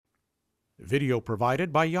Video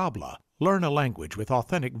provided by Yabla. Learn a language with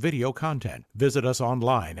authentic video content. Visit us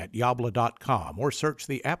online at yabla.com or search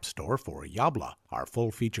the App Store for Yabla. Our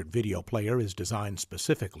full-featured video player is designed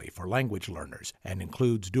specifically for language learners and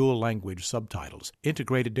includes dual language subtitles,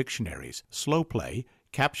 integrated dictionaries, slow play,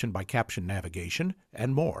 caption-by-caption navigation,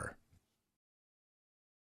 and more.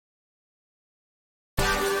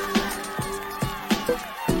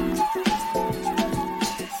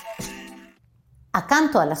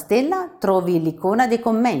 Accanto alla stella trovi l'icona dei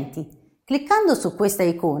commenti. Cliccando su questa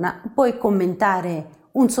icona puoi commentare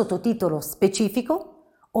un sottotitolo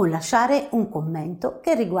specifico o lasciare un commento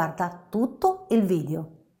che riguarda tutto il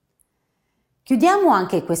video. Chiudiamo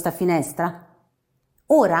anche questa finestra.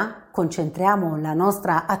 Ora concentriamo la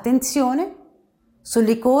nostra attenzione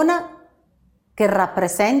sull'icona che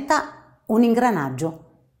rappresenta un ingranaggio.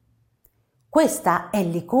 Questa è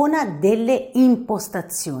l'icona delle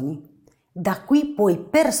impostazioni. Da qui puoi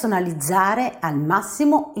personalizzare al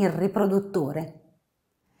massimo il riproduttore.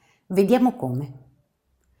 Vediamo come.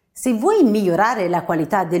 Se vuoi migliorare la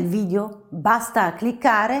qualità del video, basta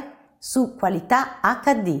cliccare su Qualità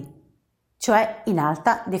HD, cioè in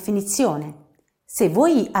alta definizione. Se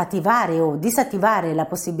vuoi attivare o disattivare la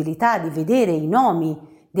possibilità di vedere i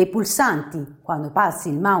nomi dei pulsanti quando passi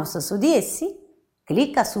il mouse su di essi,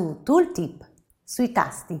 clicca su Tooltip, sui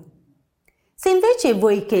tasti. Se invece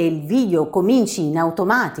vuoi che il video cominci in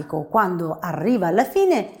automatico quando arriva alla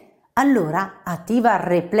fine, allora attiva il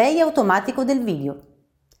replay automatico del video.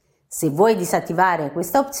 Se vuoi disattivare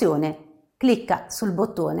questa opzione, clicca sul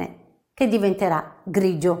bottone che diventerà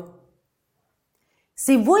grigio.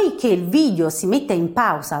 Se vuoi che il video si metta in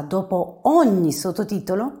pausa dopo ogni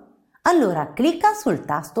sottotitolo, allora clicca sul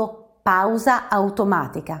tasto Pausa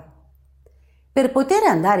automatica. Per poter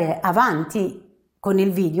andare avanti con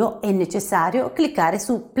il video è necessario cliccare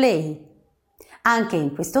su Play. Anche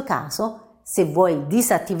in questo caso, se vuoi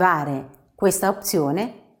disattivare questa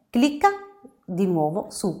opzione, clicca di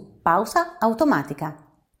nuovo su Pausa automatica.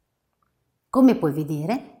 Come puoi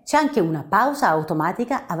vedere, c'è anche una pausa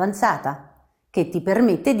automatica avanzata che ti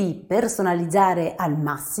permette di personalizzare al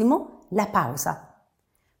massimo la pausa.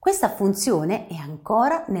 Questa funzione è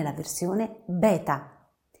ancora nella versione beta,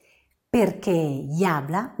 perché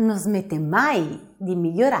Yabla non smette mai di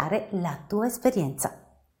migliorare la tua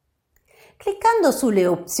esperienza. Cliccando sulle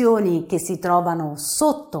opzioni che si trovano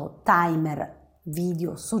sotto Timer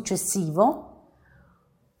Video Successivo,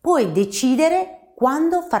 puoi decidere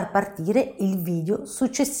quando far partire il video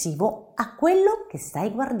successivo a quello che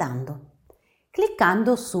stai guardando,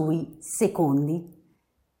 cliccando sui secondi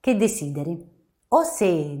che desideri, o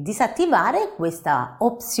se disattivare questa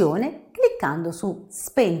opzione cliccando su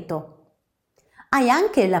Spento. Hai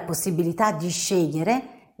anche la possibilità di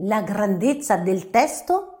scegliere la grandezza del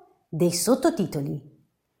testo dei sottotitoli.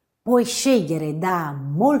 Puoi scegliere da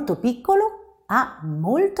molto piccolo a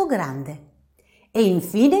molto grande. E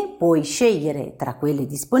infine puoi scegliere tra quelle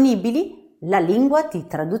disponibili la lingua di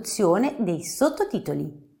traduzione dei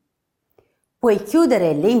sottotitoli. Puoi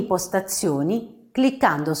chiudere le impostazioni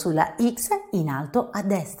cliccando sulla X in alto a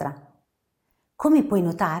destra. Come puoi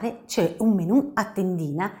notare, c'è un menu a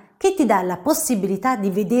tendina che ti dà la possibilità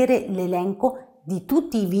di vedere l'elenco di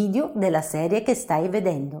tutti i video della serie che stai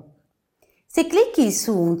vedendo. Se clicchi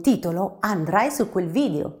su un titolo, andrai su quel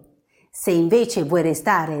video. Se invece vuoi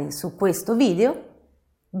restare su questo video,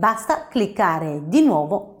 basta cliccare di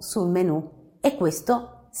nuovo sul menu e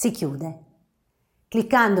questo si chiude.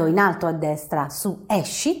 Cliccando in alto a destra su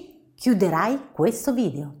Esci, chiuderai questo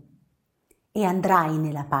video e andrai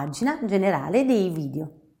nella pagina generale dei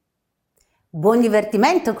video. Buon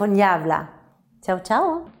divertimento con Yabla! Ciao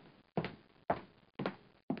ciao!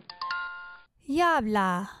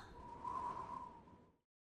 Yabla.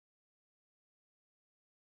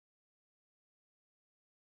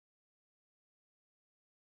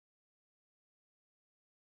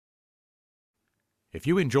 If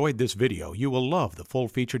you enjoyed this video, you will love the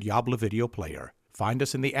full-featured Yabla video player. Find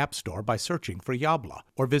us in the App Store by searching for Yabla,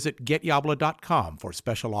 or visit getyabla.com for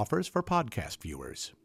special offers for podcast viewers.